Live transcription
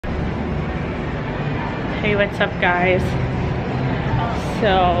Hey, what's up guys?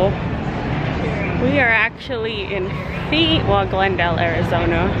 So we are actually in Glendale,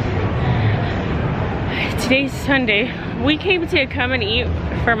 Arizona. Today's Sunday. We came to come and eat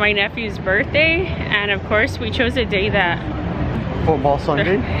for my nephew's birthday, and of course we chose a day that Football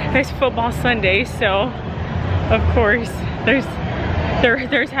Sunday. It's football Sunday, so of course they're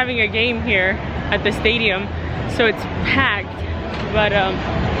having a game here at the stadium, so it's packed. But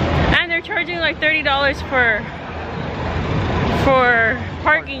and they're charging like $30 for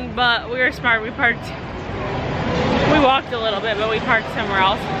parking, but we were smart. We walked a little bit, but we parked somewhere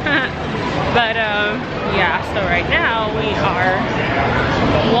else. But yeah, so right now we are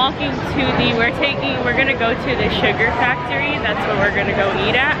walking to we're gonna go to the sugar factory. That's what we're gonna go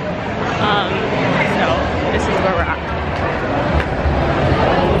eat at. So this is where we're at.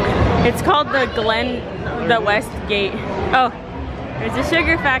 It's called the West Gate. Oh, there's a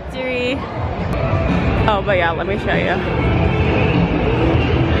sugar factory. Oh, but yeah, let me show you.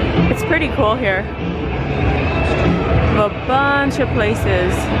 It's pretty cool here. A bunch of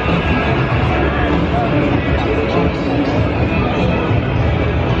places.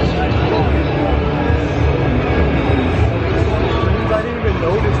 I didn't even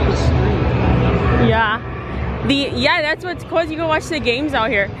notice the street. Yeah. Yeah, that's what's cool. You can watch the games out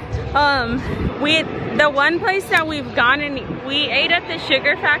here. The one place that we've gone and we ate at the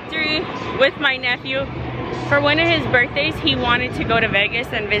sugar factory with my nephew. For one of his birthdays, he wanted to go to Vegas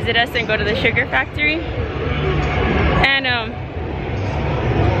and visit us and go to the sugar factory. And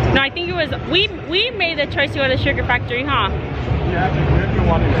no, I think it was we made the choice to go to the sugar factory, huh? Yeah, but you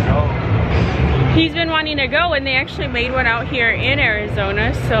wanted to go. He's been wanting to go, and they actually made one out here in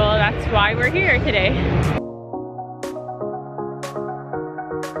Arizona, so that's why we're here today.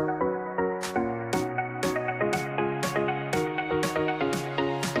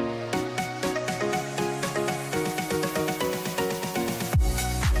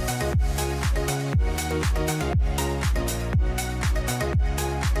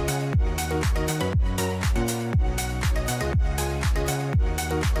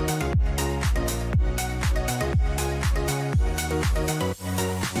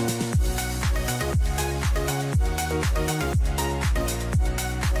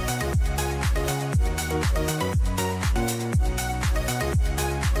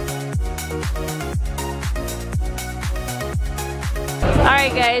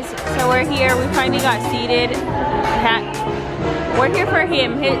 Alright guys, so we're here. We finally got seated. We're here for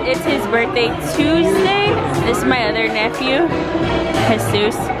him. It's his birthday Tuesday. This is my other nephew,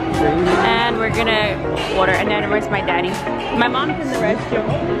 Jesus. And we're gonna order. And then where's my daddy? My mom's in the restroom.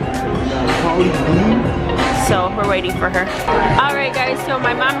 So we're waiting for her. Alright guys, so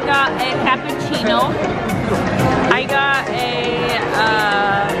my mom got a cappuccino. I got a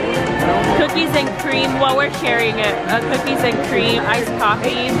cookies and cream. Well, we're sharing it. Cookies and cream, iced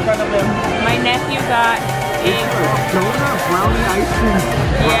coffee. My nephew got a donut brownie ice cream.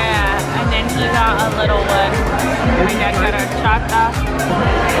 yeah, and then he got a little one. My dad got a chata.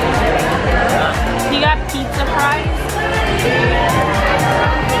 He got pizza fries.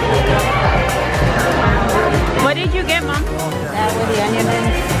 What did you get, Mom? With the onion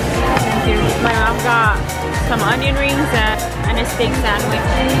rings. Thank you. My mom got some onion rings and a steak sandwich.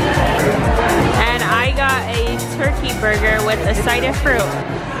 And I got a turkey burger with a side of fruit.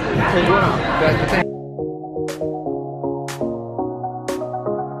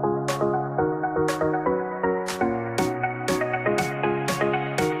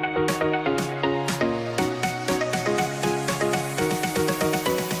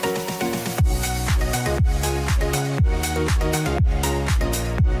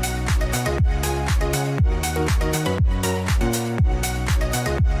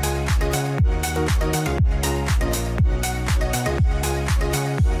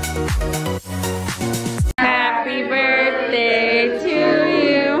 Happy birthday to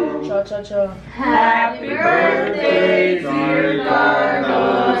you. Cha-cha-cha. Happy birthday, dear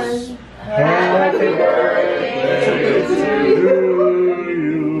Carlos. Happy birthday to you.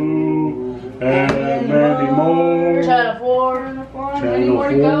 And many more. Channel 4. Many more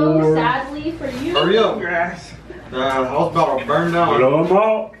to go, sadly for you. Hurry up, grass. The house about to burn down. Blow 'em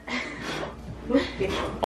out.